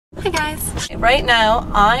Hi guys! Right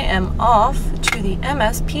now I am off to the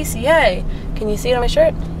MSPCA. Can you see it on my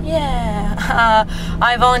shirt? Yeah!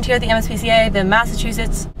 I volunteer at the MSPCA, the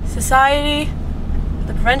Massachusetts Society for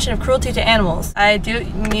the Prevention of Cruelty to Animals. I do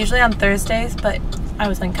it usually on Thursdays, but I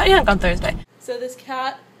was on Cutting on Thursday. So this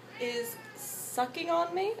cat is sucking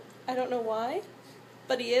on me. I don't know why,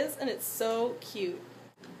 but he is, and it's so cute.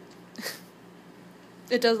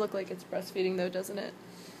 It does look like it's breastfeeding though, doesn't it?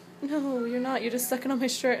 No, you're not. You're just sucking on my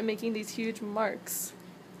shirt and making these huge marks.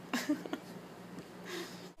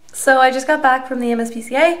 So I just got back from the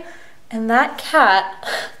MSPCA, and that cat,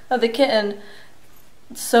 the kitten,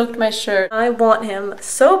 soaked my shirt. I want him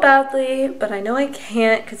so badly, but I know I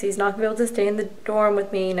can't because he's not going to be able to stay in the dorm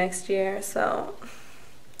with me next year, so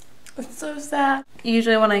it's so sad.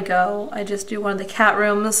 Usually when I go, I just do one of the cat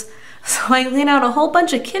rooms, so I clean out a whole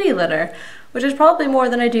bunch of kitty litter, which is probably more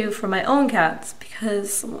than I do for my own cats,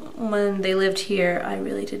 because when they lived here, I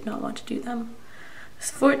really did not want to do them. I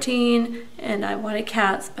was 14, and I wanted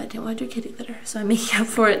cats, but I didn't want to do kitty litter, so I'm making up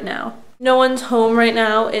for it now. No one's home right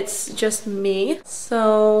now, it's just me,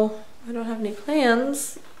 so I don't have any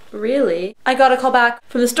plans, really. I got a call back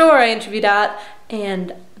from the store I interviewed at,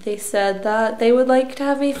 and they said that they would like to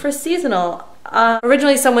have me for seasonal.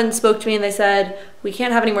 Originally someone spoke to me and they said, we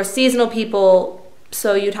can't have any more seasonal people,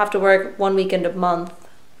 so you'd have to work one weekend a month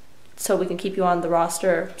so we can keep you on the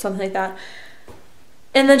roster, something like that.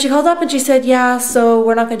 And then she called up and she said, yeah, so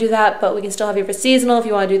we're not gonna do that, but we can still have you for seasonal if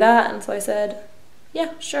you wanna do that. And so I said,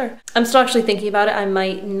 yeah, sure. I'm still actually thinking about it. I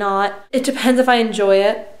might not. It depends if I enjoy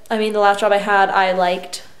it. I mean, the last job I had, I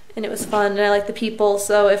liked, and it was fun, and I like the people,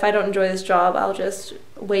 so if I don't enjoy this job, I'll just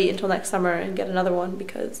wait until next summer and get another one,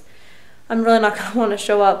 because I'm really not gonna wanna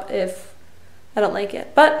show up if I don't like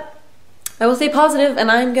it. But I will stay positive, and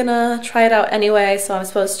I'm gonna try it out anyway, so I'm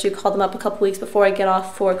supposed to call them up a couple weeks before I get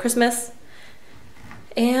off for Christmas.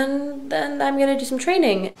 And then I'm gonna do some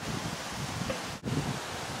training.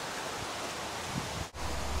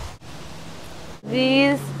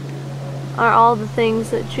 These are all the things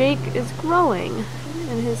that Jake is growing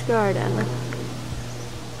in his garden.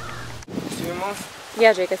 See him all?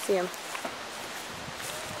 Yeah, Jake, I see him.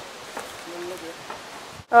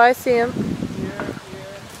 Oh, I see him.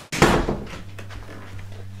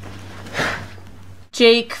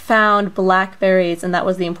 Jake found blackberries, and that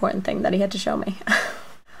was the important thing that he had to show me.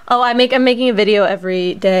 Oh, I'm making a video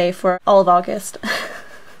every day for all of August.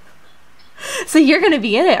 So you're gonna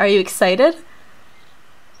be in it. Are you excited?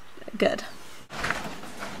 Good.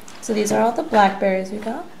 So these are all the blackberries we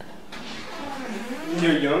got.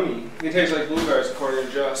 They're yummy. They taste like blueberries according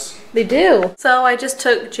to Jess. They do. So I just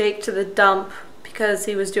took Jake to the dump because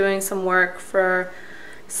he was doing some work for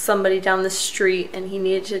somebody down the street and he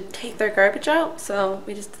needed to take their garbage out, so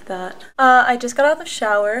we just did that. I just got out of the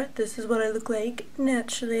shower. This is what I look like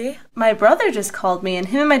naturally. My brother just called me, and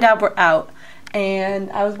him and my dad were out, and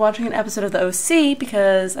I was watching an episode of the OC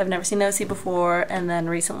because I've never seen the OC before, and then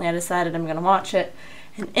recently I decided I'm gonna watch it,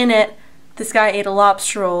 and in it this guy ate a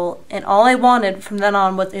lobster roll, and all I wanted from then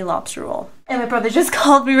on was a lobster roll. And my brother just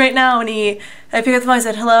called me right now, and I picked up the phone, I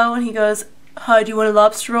said hello, and he goes, hi, do you want a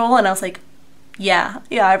lobster roll? And I was like, yeah,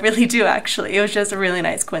 I really do actually. It was just a really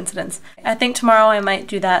nice coincidence. I think tomorrow I might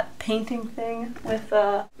do that painting thing with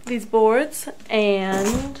these boards,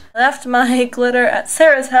 and I left my glitter at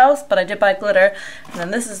Sarah's house, but I did buy glitter, and then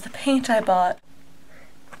this is the paint I bought.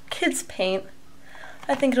 Kids paint.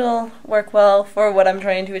 I think it'll work well for what I'm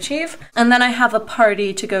trying to achieve. And then I have a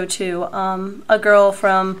party to go to. A girl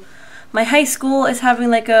from my high school is having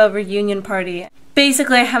like a reunion party.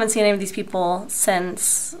 Basically, I haven't seen any of these people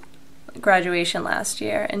since graduation last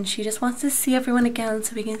year, and she just wants to see everyone again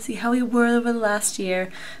so we can see how we were over the last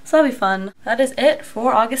year, so that'll be fun. That is it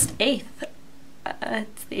for August 8th.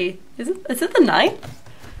 It's the 8th. Is it the 9th?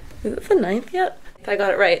 Is it the 9th yet? If I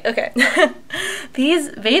got it right, okay. These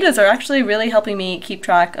Vedas are actually really helping me keep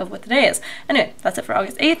track of what the day is. Anyway, that's it for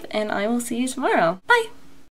August 8th, and I will see you tomorrow. Bye!